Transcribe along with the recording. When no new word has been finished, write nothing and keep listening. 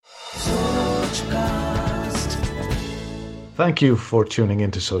Thank you for tuning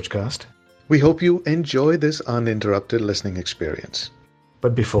into Sochcast. We hope you enjoy this uninterrupted listening experience.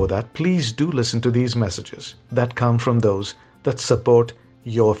 But before that, please do listen to these messages that come from those that support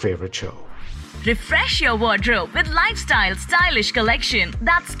your favorite show. Refresh your wardrobe with lifestyle stylish collection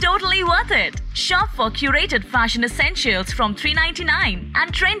that's totally worth it. Shop for curated fashion essentials from $3.99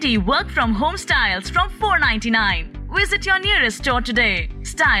 and trendy work from home styles from $4.99. Visit your nearest store today.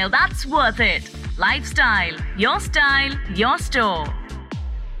 Style that's worth it. Lifestyle, your store.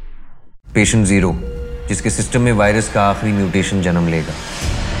 Patient zero, जिसके system में virus का आखिरी mutation जन्म लेगा,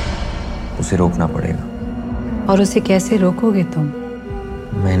 उसे रोकना पड़ेगा। और उसे कैसे रोकोगे तुम?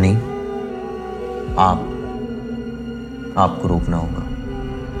 मैं नहीं, आपको रोकना होगा।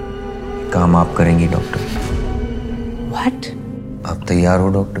 काम आप करेंगी डॉक्टर। What? आप तैयार हो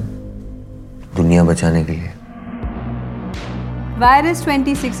डॉक्टर? दुनिया बचाने के लिए। वायरस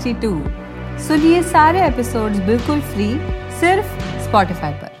 2062 सुनिए सारे एपिसोड्स बिल्कुल फ्री सिर्फ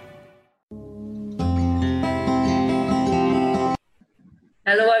Spotify पर।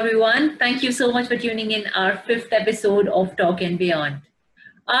 Hello everyone, thank you so much for tuning in our 5th episode of Talk and Beyond.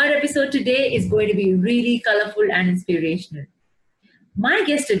 Our episode today is going to be really colorful and inspirational. My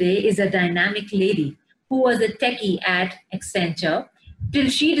guest today is a dynamic lady who was a techie at Accenture till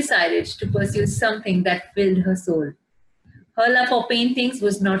she decided to pursue something that filled her soul. Her love for paintings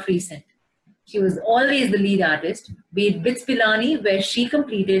was not recent. She was always the lead artist, be it BITS Pilani, where she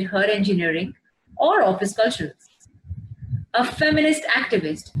completed her engineering, or Office Culturals. A feminist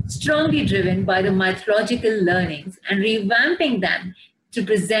activist, strongly driven by the mythological learnings and revamping them to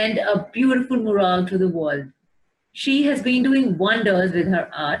present a beautiful mural to the world. She has been doing wonders with her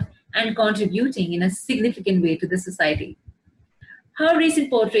art and contributing in a significant way to the society. Her recent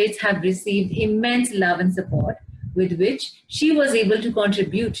portraits have received immense love and support, with which she was able to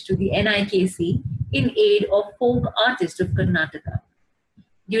contribute to the NIKC in aid of folk artists of Karnataka.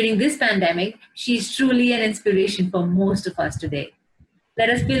 During this pandemic, she is truly an inspiration for most of us today. Let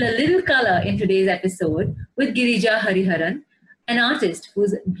us feel a little color in today's episode with Girija Hariharan, an artist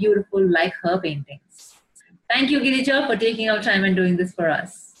who's beautiful like her paintings. Thank you, Girija, for taking our time and doing this for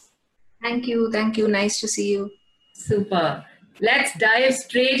us. Thank you. Nice to see you. Super. Let's dive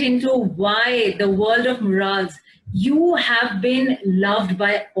straight into why the world of murals. You have been loved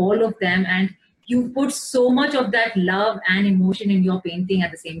by all of them, and you put so much of that love and emotion in your painting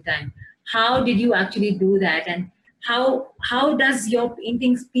at the same time. How did you actually do that? And how does your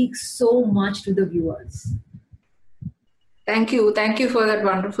painting speak so much to the viewers? Thank you for that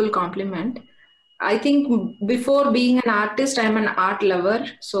wonderful compliment. I think before being an artist, I'm an art lover.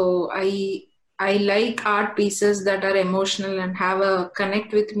 So I like art pieces that are emotional and have a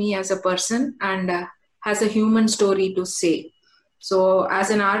connect with me as a person and has a human story to say. So as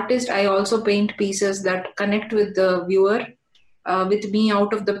an artist, I also paint pieces that connect with the viewer, with me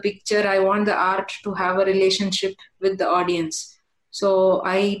out of the picture. I want the art to have a relationship with the audience. So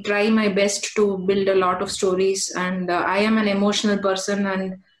I try my best to build a lot of stories, and I am an emotional person,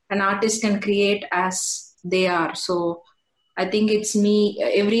 and an artist can create as they are. So I think it's me.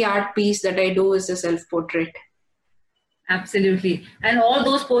 Every art piece that I do is a self-portrait. Absolutely. And all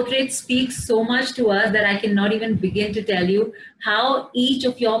those portraits speak so much to us that I cannot even begin to tell you how each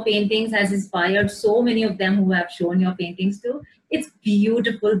of your paintings has inspired so many of them who have shown your paintings to. It's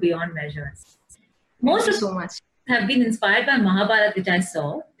beautiful beyond measures. Most of so much have been inspired by Mahabharata, which I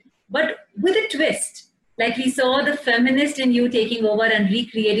saw, but with a twist. Like we saw the feminist in you taking over and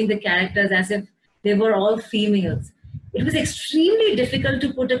recreating the characters as if they were all females. It was extremely difficult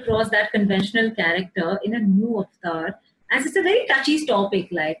to put across that conventional character in a new avatar, as it's a very touchy topic,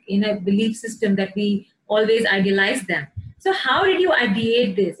 like in a belief system that we always idealize them. So how did you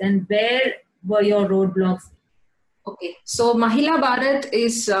ideate this, and where were your roadblocks? Okay, so Mahila Bharat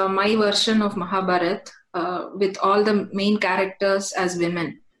is my version of Mahabharat with all the main characters as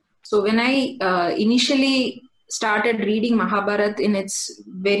women. So when I initially started reading Mahabharat in its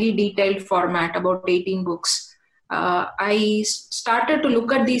very detailed format, about 18 books, I started to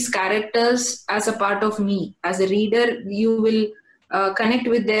look at these characters as a part of me. As a reader, you will connect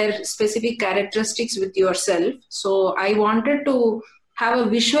with their specific characteristics with yourself. So I wanted to have a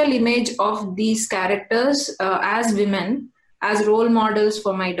visual image of these characters as women, as role models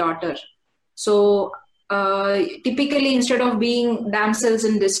for my daughter. So typically, instead of being damsels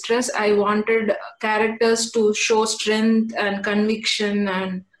in distress, I wanted characters to show strength and conviction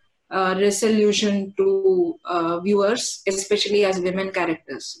and resolution to viewers, especially as women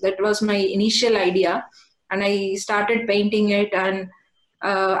characters. That was my initial idea, and I started painting it, and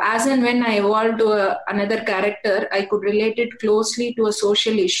as and when I evolved to another character, I could relate it closely to a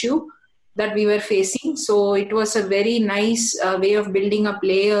social issue that we were facing. So it was a very nice way of building up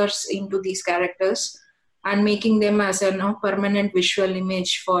layers into these characters and making them as a permanent visual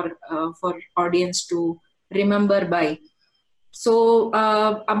image for audience to remember by. So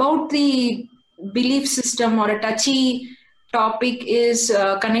about the belief system, or a touchy topic is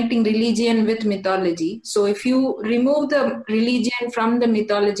connecting religion with mythology. So if you remove the religion from the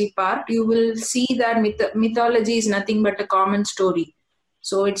mythology part, you will see that mythology is nothing but a common story.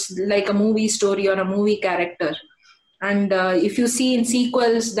 So it's like a movie story or a movie character. And if you see in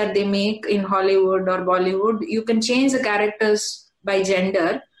sequels that they make in Hollywood or Bollywood, you can change the characters by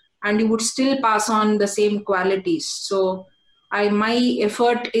gender and you would still pass on the same qualities. So my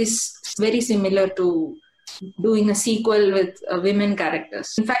effort is very similar to doing a sequel with women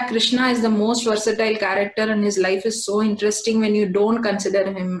characters. In fact, Krishna is the most versatile character and his life is so interesting when you don't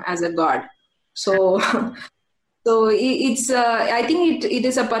consider him as a god. So it's I think it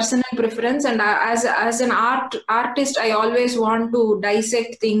is a personal preference, and as an artist, I always want to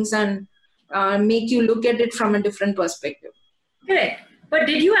dissect things and make you look at it from a different perspective. Correct. But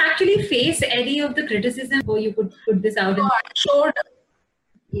did you actually face any of the criticism before you could put this out?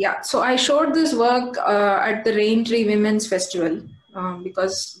 So I showed this work at the Raintree Women's Festival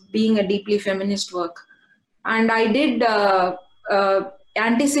because being a deeply feminist work, and I did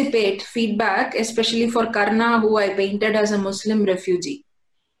anticipate feedback, especially for Karna, who I painted as a Muslim refugee.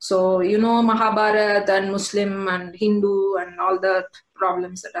 So, Mahabharata and Muslim and Hindu and all the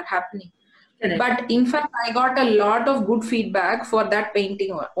problems that are happening. Correct. But in fact, I got a lot of good feedback for that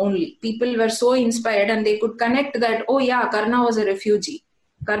painting only. People were so inspired and they could connect that, oh yeah, Karna was a refugee.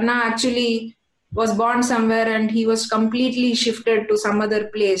 Karna actually was born somewhere and he was completely shifted to some other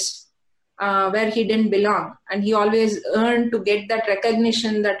place where he didn't belong. And he always earned to get that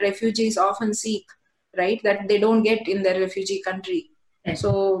recognition that refugees often seek, right? That they don't get in their refugee country.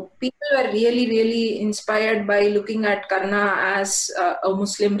 So people were really, really inspired by looking at Karna as a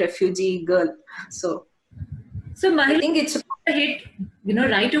Muslim refugee girl. So I think it's a hit,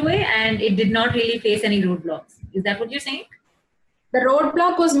 right away, and it did not really face any roadblocks. Is that what you're saying? The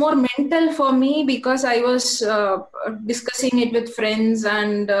roadblock was more mental for me because I was discussing it with friends,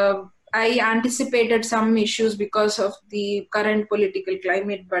 and I anticipated some issues because of the current political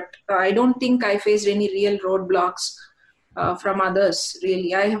climate, but I don't think I faced any real roadblocks from others,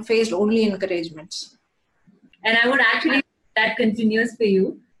 really. I have faced only encouragements. And I would actually that continues for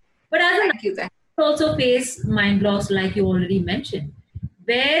you. But as Thank you. Also face mind blocks like you already mentioned.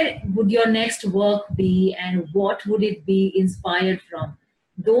 Where would your next work be and what would it be inspired from?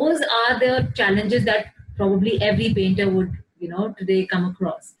 Those are the challenges that probably every painter would, today come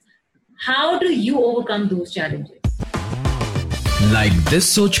across. How do you overcome those challenges? Like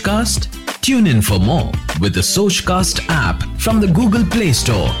this Sochcast? Tune in for more with the Sochcast app from the Google Play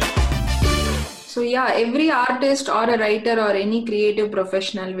Store. So yeah, every artist or a writer or any creative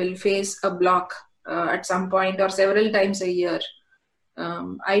professional will face a block at some point or several times a year.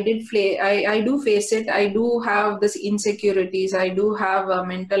 I do face it. I do have this insecurities. I do have a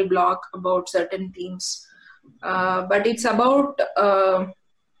mental block about certain themes. But it's about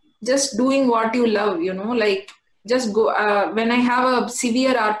just doing what you love, just go. When I have a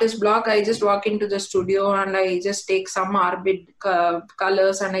severe artist block, I just walk into the studio and I just take some Arbid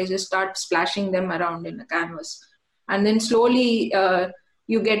colors and I just start splashing them around in the canvas. And then slowly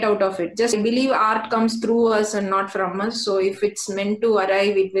you get out of it. Just believe art comes through us and not from us. So if it's meant to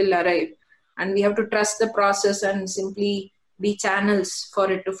arrive, it will arrive. And we have to trust the process and simply be channels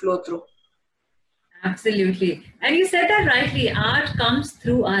for it to flow through. Absolutely. And you said that rightly, art comes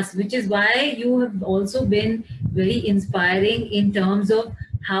through us, which is why you have also been very inspiring in terms of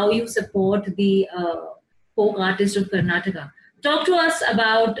how you support the folk artists of Karnataka. Talk to us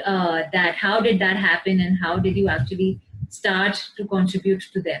about that. How did that happen and how did you actually start to contribute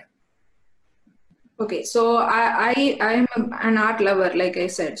to them? Okay, so I am an art lover, like I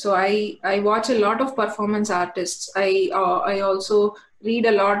said. So I watch a lot of performance artists. I also read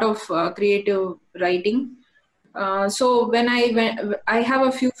a lot of creative writing. So when I have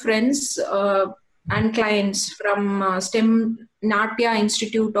a few friends and clients from STEM Natya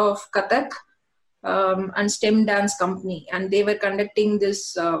Institute of Kathak and STEM Dance Company, and they were conducting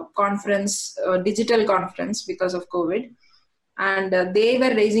this conference, digital conference because of COVID. And they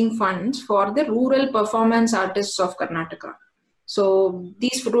were raising funds for the rural performance artists of Karnataka. So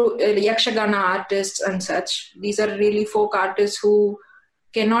these Yakshagana artists and such, these are really folk artists who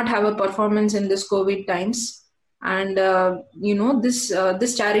cannot have a performance in this COVID times. And,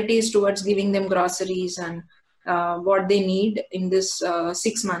 this charity is towards giving them groceries and what they need in this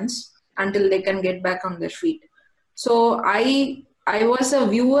 6 months until they can get back on their feet. So I was a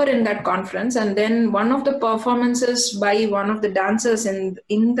viewer in that conference, and then one of the performances by one of the dancers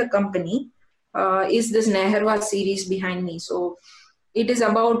in the company is this Neherva series behind me. So it is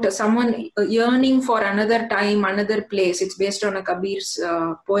about someone yearning for another time, another place. It's based on a Kabir's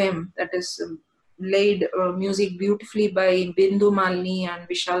poem that is laid music beautifully by Bindu Malini and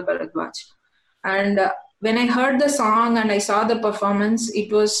Vishal Bharadwaj. And when I heard the song and I saw the performance,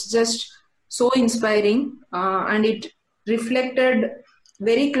 it was just so inspiring, and it reflected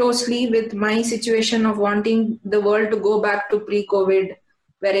very closely with my situation of wanting the world to go back to pre-COVID,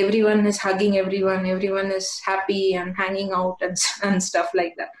 where everyone is hugging everyone is happy and hanging out and stuff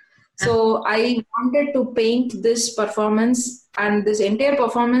like that. So I wanted to paint this performance, and this entire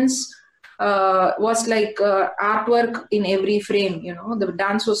performance was like artwork in every frame. The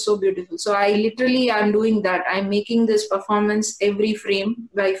dance was so beautiful. So I'm doing that. I'm making this performance every frame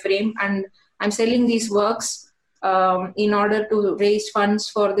by frame, and I'm selling these works in order to raise funds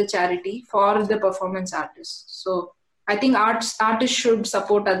for the charity for the performance artists. So I think artists should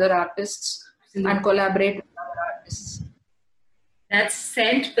support other artists and collaborate with other artists. That's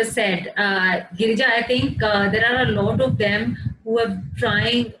 100%. Girija, I think there are a lot of them who are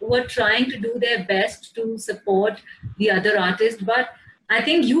trying to do their best to support the other artists. But I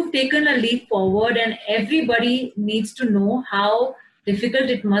think you've taken a leap forward, and everybody needs to know how difficult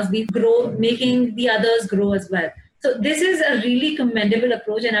it must be making the others grow as well. So this is a really commendable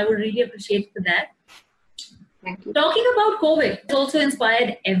approach, and I would really appreciate for that. Thank you. Talking about COVID, it's also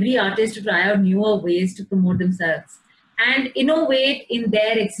inspired every artist to try out newer ways to promote themselves and innovate in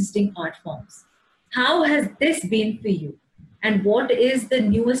their existing art forms. How has this been for you? And what is the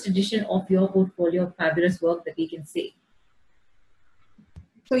newest edition of your portfolio of fabulous work that we can see?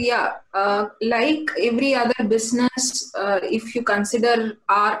 So yeah, like every other business, if you consider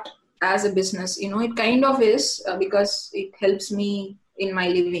art as a business, it kind of is because it helps me in my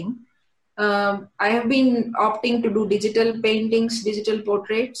living. I have been opting to do digital paintings, digital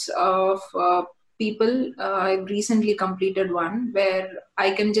portraits of people. I've recently completed one where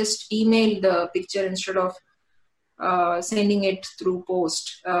I can just email the picture instead of sending it through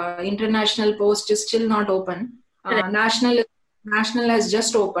post. International post is still not open. National has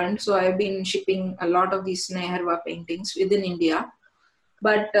just opened, so I've been shipping a lot of these Neherva paintings within India.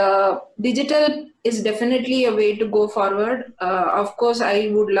 But digital is definitely a way to go forward. Of course, I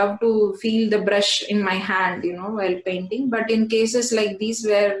would love to feel the brush in my hand, while painting. But in cases like these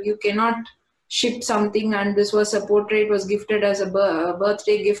where you cannot ship something, and this was a portrait was gifted as a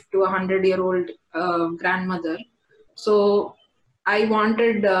birthday gift to a 100-year-old grandmother. So I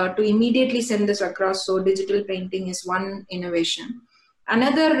wanted to immediately send this across. So digital painting is one innovation.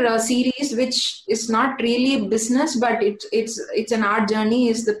 Another series, which is not really business, but it's an art journey,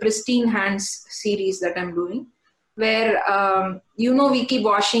 is the Pristine Hands series that I'm doing, where, we keep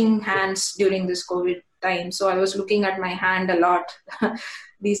washing hands during this COVID time. So I was looking at my hand a lot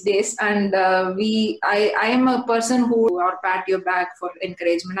these days. And I am a person who pat your back for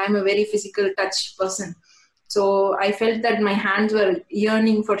encouragement. I'm a very physical touch person. So I felt that my hands were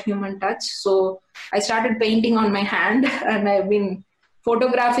yearning for human touch. So I started painting on my hand, and I've been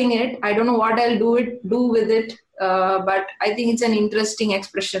photographing it. I don't know what I'll do with it, but I think it's an interesting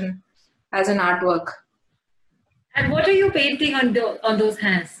expression as an artwork. And what are you painting on those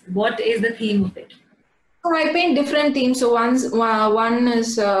hands? What is the theme of it? So I paint different themes. So one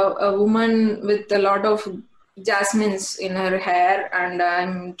is a woman with a lot of jasmines in her hair, and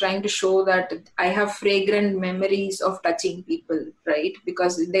I'm trying to show that I have fragrant memories of touching people, right?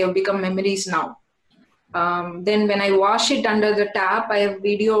 Because they have become memories now. Then when I wash it under the tap, I have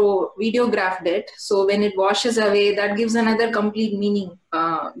videographed it. So when it washes away, that gives another complete meaning,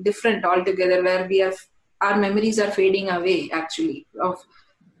 different altogether, where our memories are fading away, actually, of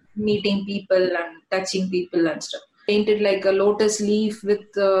meeting people and touching people and stuff. Painted like a lotus leaf with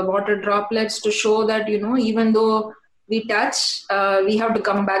water droplets to show that, even though we touch, we have to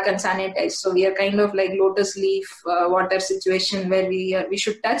come back and sanitize. So we are kind of like lotus leaf water situation where we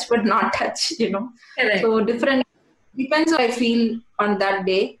should touch but not touch, Correct. So different, depends how I feel on that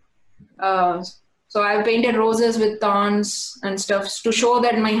day. So I've painted roses with thorns and stuff to show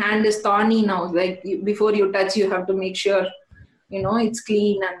that my hand is thorny now. Like before you touch, you have to make sure, it's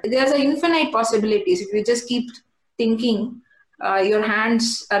clean. And there's an infinite possibilities. If you just keep thinking, your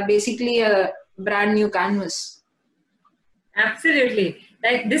hands are basically a brand new canvas. Absolutely.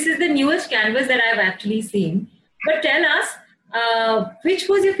 Like this is the newest canvas that I've actually seen. But tell us, which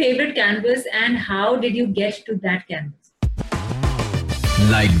was your favorite canvas and how did you get to that canvas?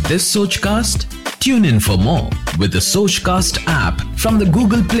 Like this Sochcast? Tune in for more with the Sochcast app from the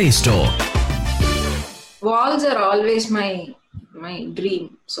Google Play Store. Walls are always my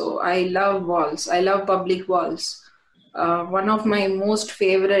dream. So I love walls. I love public walls. One of my most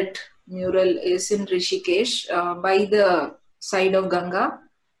favorite mural is in Rishikesh by the side of Ganga.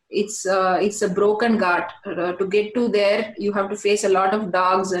 It's a broken ghat. To get to there, you have to face a lot of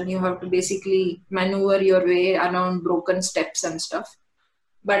dogs and you have to basically maneuver your way around broken steps and stuff.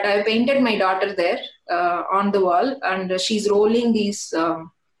 But I painted my daughter there on the wall, and she's rolling these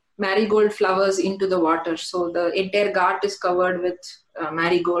marigold flowers into the water. So the entire ghat is covered with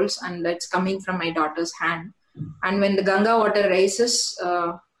marigolds, and it's coming from my daughter's hand. And when the Ganga water rises,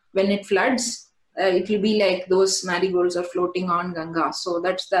 when it floods, it will be like those marigolds are floating on Ganga. So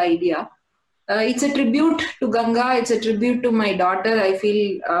that's the idea. It's a tribute to Ganga. It's a tribute to my daughter. I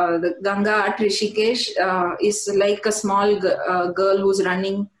feel the Ganga at Rishikesh is like a small girl who's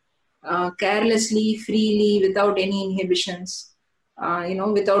running carelessly, freely, without any inhibitions.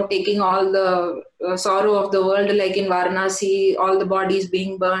 Without taking all the sorrow of the world, like in Varanasi, all the bodies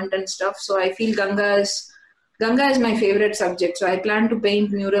being burnt and stuff. So I feel Ganga is my favorite subject. So I plan to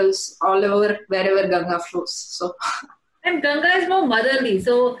paint murals all over wherever Ganga flows. So, and Ganga is more motherly,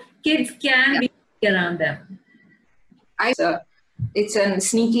 so kids can be around them. It's a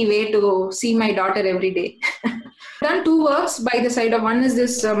sneaky way to see my daughter every day. I've done 2 works by the side of one is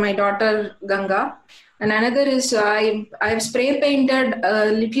this my daughter Ganga, and another is I've spray painted a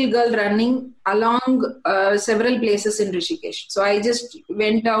little girl running along several places in Rishikesh. So I just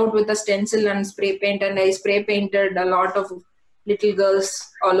went out with a stencil and spray paint, and I spray painted a lot of little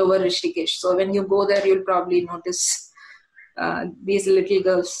girls all over Rishikesh. So when you go there, you'll probably notice these little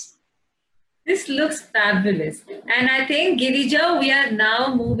girls. This looks fabulous. And I think, Girija, we are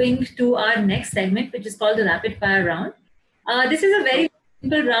now moving to our next segment, which is called the Rapid Fire Round. This is a very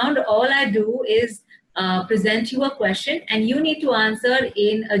simple round. All I do is present you a question, and you need to answer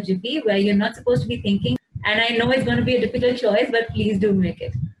in a jiffy where you're not supposed to be thinking. And I know it's going to be a difficult choice, but please do make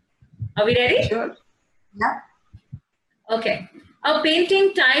it. Are we ready? Sure. Yeah. Okay. A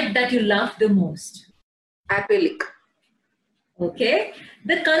painting type that you love the most? Acrylic. Okay.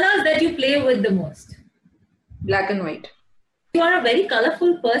 The colors that you play with the most? Black and white. You are a very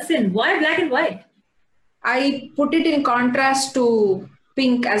colorful person. Why black and white? I put it in contrast to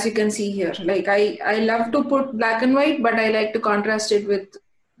pink, as you can see here. Like I love to put black and white, but I like to contrast it with.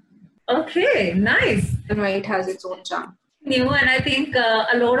 Okay, nice. And white has its own charm. New, and I think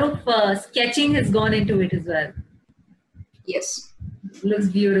a lot of sketching has gone into it as well. Yes. Looks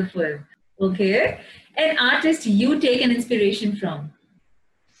beautiful. Okay. An artist you take an inspiration from?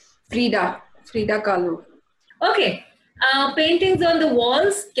 Frida Kahlo. Okay. Paintings on the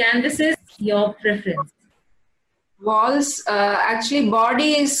walls, canvases, your preference? Walls, actually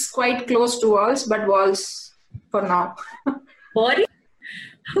body is quite close to walls, but walls for now. Body?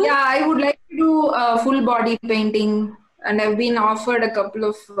 Yeah, I would like to do full body painting, and I've been offered a couple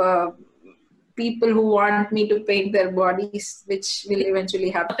of people who want me to paint their bodies, which will eventually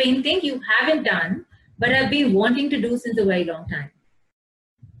happen. A painting you haven't done, but have been wanting to do since a very long time?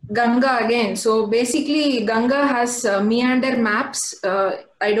 Ganga again. So basically, Ganga has meander maps.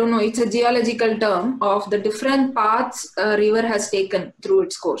 I don't know, it's a geological term of the different paths a river has taken through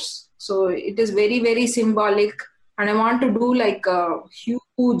its course. So it is very, very symbolic. And I want to do like a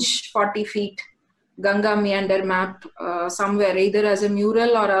huge 40 feet Ganga meander map somewhere, either as a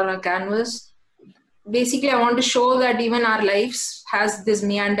mural or on a canvas. Basically, I want to show that even our lives has this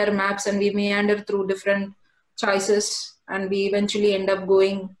meander maps, and we meander through different choices, and we eventually end up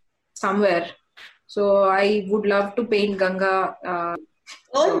going somewhere. So I would love to paint Ganga.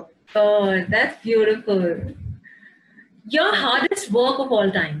 God, that's beautiful. Your hardest work of all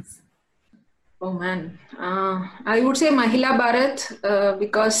times? Oh man, I would say Mahila Bharat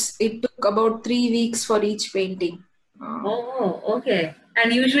because it took about 3 weeks for each painting. Okay.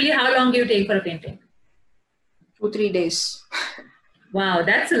 And usually how long do you take for a painting? 2-3 days. Wow,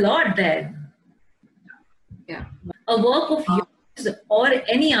 that's a lot then. Yeah. A work of yours or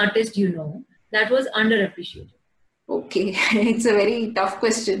any artist you know that was underappreciated? Okay, it's a very tough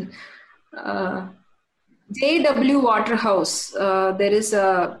question. J.W. Waterhouse, there is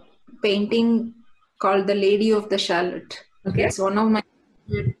a painting called The Lady of the Shallot. Okay. It's one of my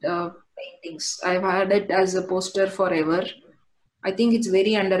favorite paintings. I've had it as a poster forever. I think it's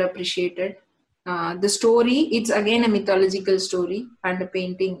very underappreciated. The story, it's again a mythological story, and the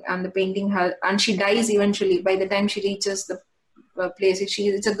painting and she dies eventually by the time she reaches the place.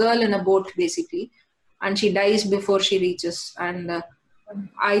 It's a girl in a boat basically, and she dies before she reaches. And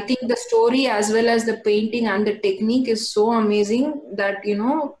I think the story as well as the painting and the technique is so amazing that,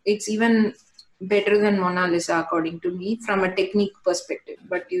 it's even better than Mona Lisa, according to me, from a technique perspective.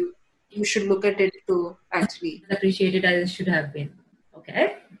 But you should look at it to actually appreciate it as it should have been.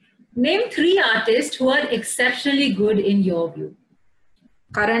 Okay. Name 3 artists who are exceptionally good in your view.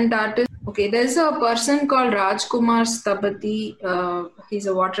 Current artist. Okay, there's a person called Rajkumar Sthapati. He's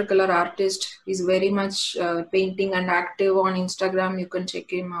a watercolor artist. He's very much painting and active on Instagram. You can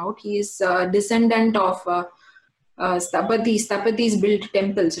check him out. He is a descendant of Sthapatis. Sthapatis built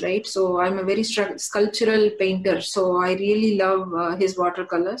temples, right? So I'm a very sculptural painter. So I really love his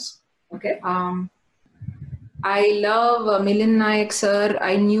watercolors. Okay. I love Milind Nayak sir.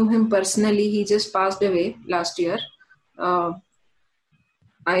 I knew him personally. He just passed away last year.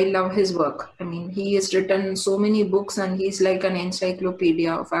 I love his work. I mean, he has written so many books and he's like an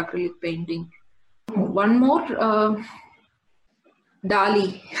encyclopedia of acrylic painting. One more,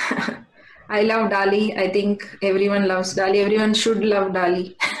 Dali. I love Dali. I think everyone loves Dali. Everyone should love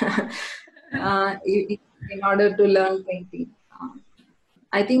Dali in order to learn painting.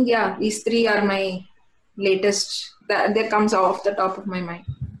 I think, yeah, these 3 are my latest. That comes off the top of my mind.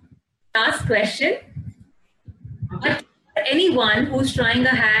 Last question. Anyone who's trying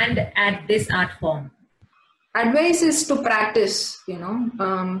a hand at this art form? Advice is to practice,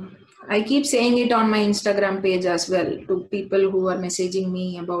 I keep saying it on my Instagram page as well to people who are messaging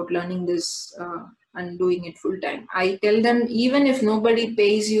me about learning this and doing it full time. I tell them, even if nobody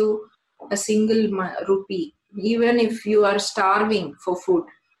pays you a single rupee, even if you are starving for food,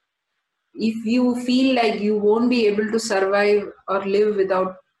 if you feel like you won't be able to survive or live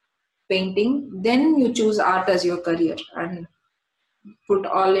without painting, then you choose art as your career and put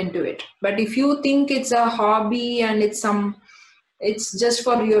all into it. But if you think it's a hobby and it's just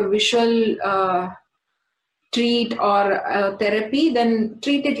for your visual treat or therapy, then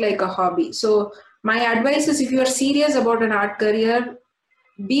treat it like a hobby. So my advice is, if you are serious about an art career,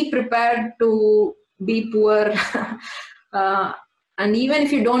 be prepared to be poor. And even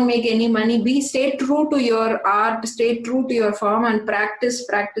if you don't make any money, stay true to your art, stay true to your form, and practice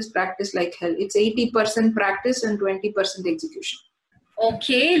like hell. It's 80% practice and 20% execution.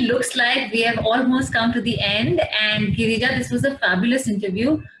 Okay, looks like we have almost come to the end. And Girija, this was a fabulous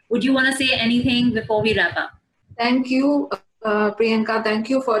interview. Would you want to say anything before we wrap up? Thank you, Priyanka. Thank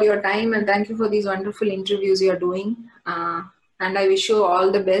you for your time and thank you for these wonderful interviews you're doing. And I wish you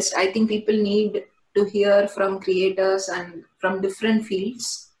all the best. I think people need to hear from creators and from different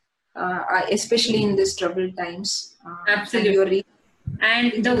fields, especially in these troubled times. Absolutely.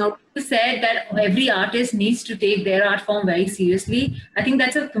 And you said that every artist needs to take their art form very seriously. I think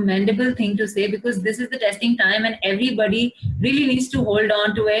that's a commendable thing to say, because this is the testing time and everybody really needs to hold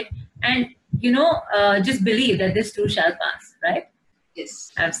on to it and, just believe that this too shall pass, right?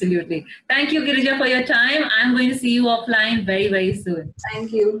 Yes. Absolutely. Thank you, Girija, for your time. I'm going to see you offline very, very soon.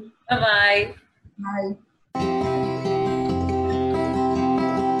 Thank you. Bye-bye. Bye.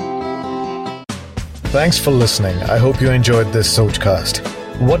 Thanks for listening. I hope you enjoyed this Sochcast.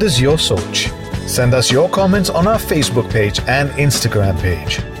 What is your Soch? Send us your comments on our Facebook page and Instagram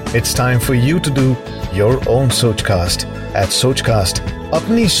page. It's time for you to do your own Sochcast at Sochcast.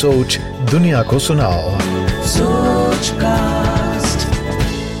 Apni Soch Duniya ko sunao. Sochcast.